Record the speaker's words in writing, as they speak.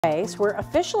We're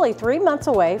officially 3 months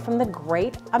away from the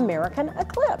Great American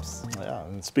Eclipse. Yeah,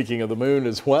 and speaking of the moon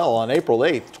as well, on April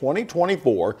 8th,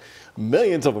 2024,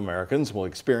 millions of Americans will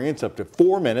experience up to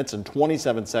 4 minutes and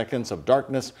 27 seconds of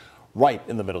darkness right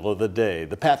in the middle of the day.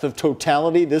 The path of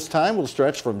totality this time will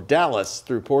stretch from Dallas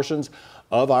through portions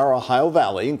of our Ohio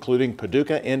Valley, including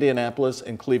Paducah, Indianapolis,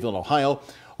 and Cleveland, Ohio,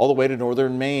 all the way to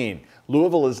northern Maine.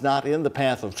 Louisville is not in the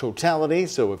path of totality,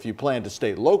 so if you plan to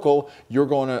stay local, you're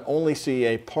going to only see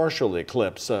a partial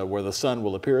eclipse where the sun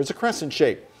will appear as a crescent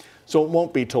shape. So it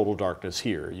won't be total darkness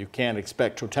here. You can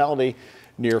expect totality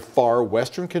near far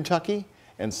western Kentucky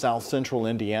and south central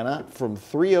Indiana from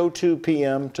 3:02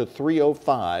 p.m. to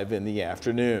 3:05 in the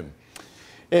afternoon.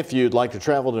 If you'd like to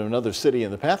travel to another city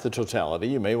in the path of totality,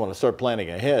 you may want to start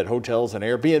planning ahead. Hotels and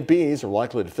Airbnbs are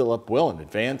likely to fill up well in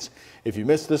advance. If you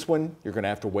miss this one, you're going to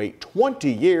have to wait 20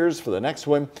 years for the next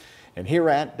one. And here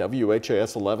at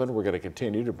WHAS 11, we're going to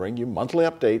continue to bring you monthly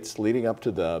updates leading up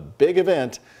to the big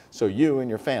event so you and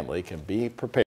your family can be prepared.